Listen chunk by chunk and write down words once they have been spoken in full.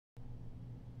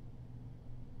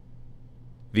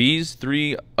These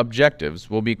three objectives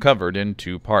will be covered in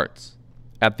two parts.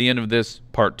 At the end of this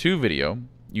Part 2 video,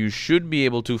 you should be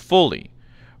able to fully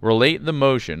relate the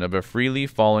motion of a freely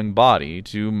falling body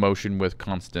to motion with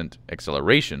constant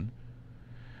acceleration,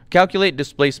 calculate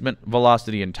displacement,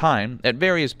 velocity, and time at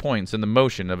various points in the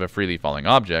motion of a freely falling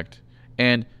object,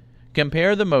 and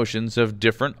compare the motions of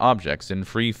different objects in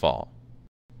free fall.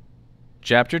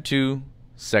 Chapter 2,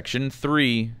 Section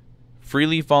 3,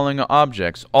 Freely falling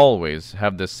objects always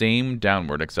have the same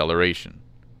downward acceleration.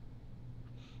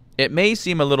 It may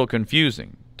seem a little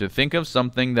confusing to think of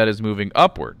something that is moving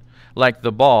upward, like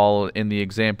the ball in the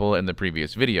example in the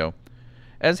previous video,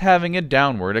 as having a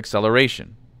downward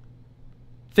acceleration.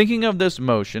 Thinking of this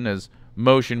motion as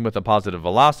motion with a positive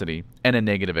velocity and a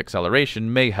negative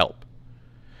acceleration may help.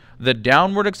 The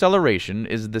downward acceleration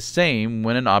is the same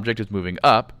when an object is moving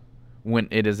up, when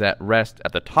it is at rest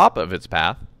at the top of its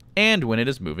path, and when it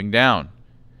is moving down.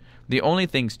 The only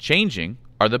things changing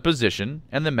are the position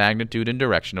and the magnitude and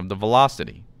direction of the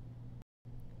velocity.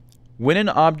 When an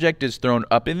object is thrown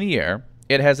up in the air,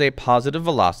 it has a positive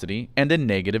velocity and a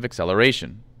negative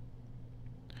acceleration.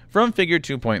 From Figure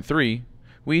 2.3,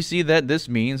 we see that this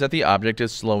means that the object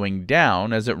is slowing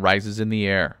down as it rises in the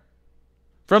air.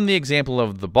 From the example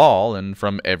of the ball and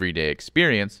from everyday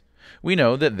experience, we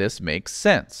know that this makes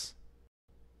sense.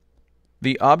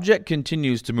 The object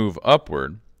continues to move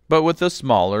upward, but with a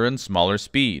smaller and smaller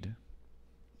speed.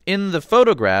 In the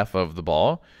photograph of the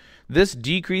ball, this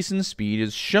decrease in speed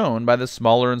is shown by the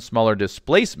smaller and smaller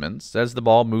displacements as the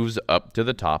ball moves up to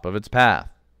the top of its path.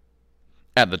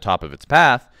 At the top of its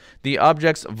path, the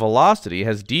object's velocity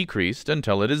has decreased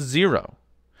until it is zero.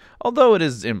 Although it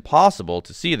is impossible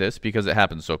to see this because it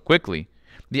happens so quickly,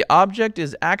 the object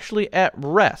is actually at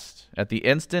rest at the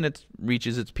instant it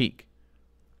reaches its peak.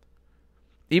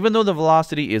 Even though the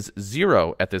velocity is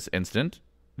zero at this instant,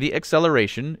 the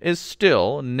acceleration is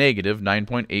still negative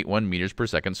 9.81 meters per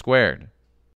second squared.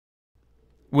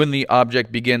 When the object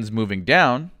begins moving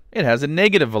down, it has a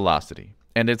negative velocity,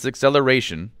 and its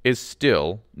acceleration is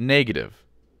still negative.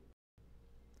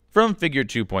 From Figure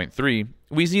 2.3,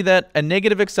 we see that a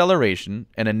negative acceleration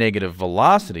and a negative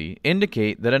velocity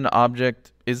indicate that an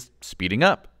object is speeding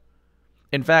up.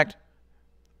 In fact,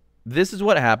 this is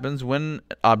what happens when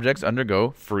objects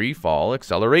undergo free fall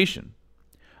acceleration.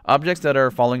 Objects that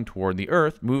are falling toward the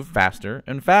Earth move faster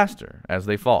and faster as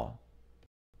they fall.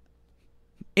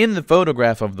 In the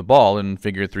photograph of the ball in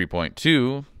Figure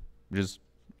 3.2, which is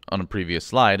on a previous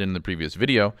slide in the previous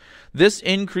video, this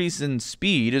increase in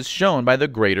speed is shown by the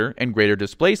greater and greater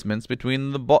displacements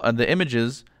between the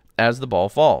images as the ball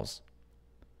falls.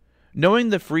 Knowing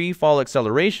the free fall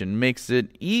acceleration makes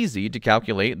it easy to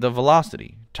calculate the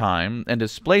velocity, time, and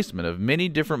displacement of many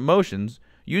different motions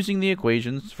using the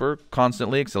equations for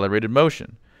constantly accelerated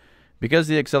motion. Because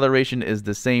the acceleration is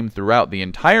the same throughout the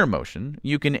entire motion,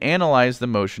 you can analyze the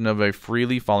motion of a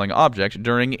freely falling object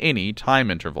during any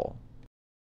time interval.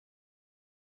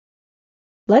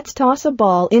 Let's toss a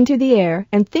ball into the air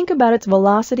and think about its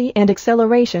velocity and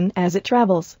acceleration as it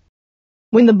travels.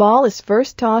 When the ball is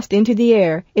first tossed into the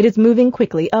air, it is moving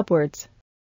quickly upwards.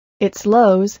 It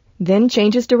slows, then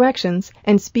changes directions,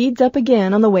 and speeds up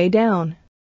again on the way down.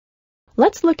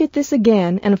 Let's look at this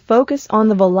again and focus on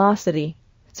the velocity.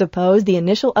 Suppose the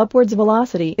initial upwards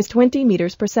velocity is 20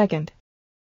 meters per second.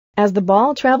 As the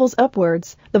ball travels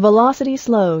upwards, the velocity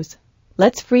slows.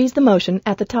 Let's freeze the motion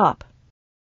at the top.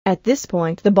 At this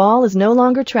point, the ball is no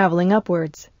longer traveling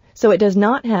upwards, so it does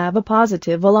not have a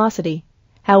positive velocity.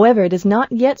 However, it has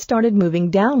not yet started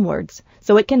moving downwards,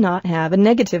 so it cannot have a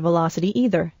negative velocity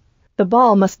either. The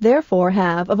ball must therefore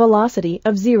have a velocity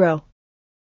of 0.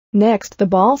 Next, the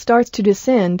ball starts to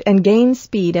descend and gains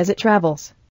speed as it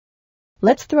travels.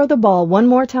 Let's throw the ball one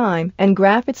more time and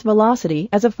graph its velocity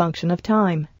as a function of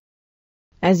time.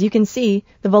 As you can see,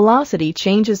 the velocity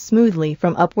changes smoothly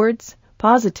from upwards,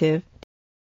 positive,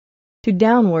 to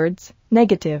downwards,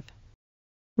 negative.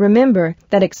 Remember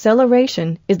that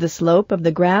acceleration is the slope of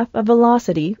the graph of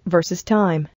velocity versus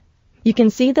time. You can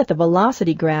see that the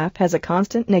velocity graph has a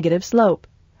constant negative slope.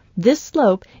 This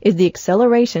slope is the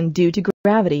acceleration due to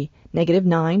gravity, negative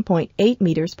 9.8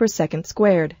 meters per second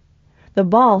squared. The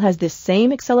ball has this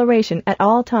same acceleration at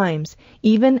all times,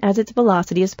 even as its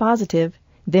velocity is positive,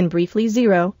 then briefly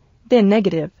 0, then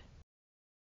negative.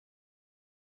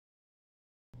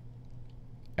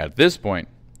 At this point,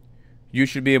 you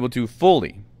should be able to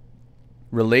fully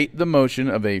relate the motion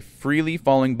of a freely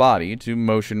falling body to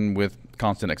motion with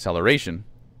constant acceleration,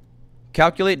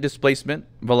 calculate displacement,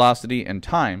 velocity, and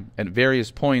time at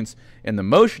various points in the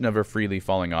motion of a freely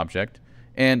falling object,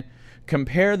 and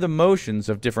compare the motions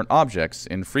of different objects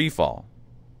in free fall.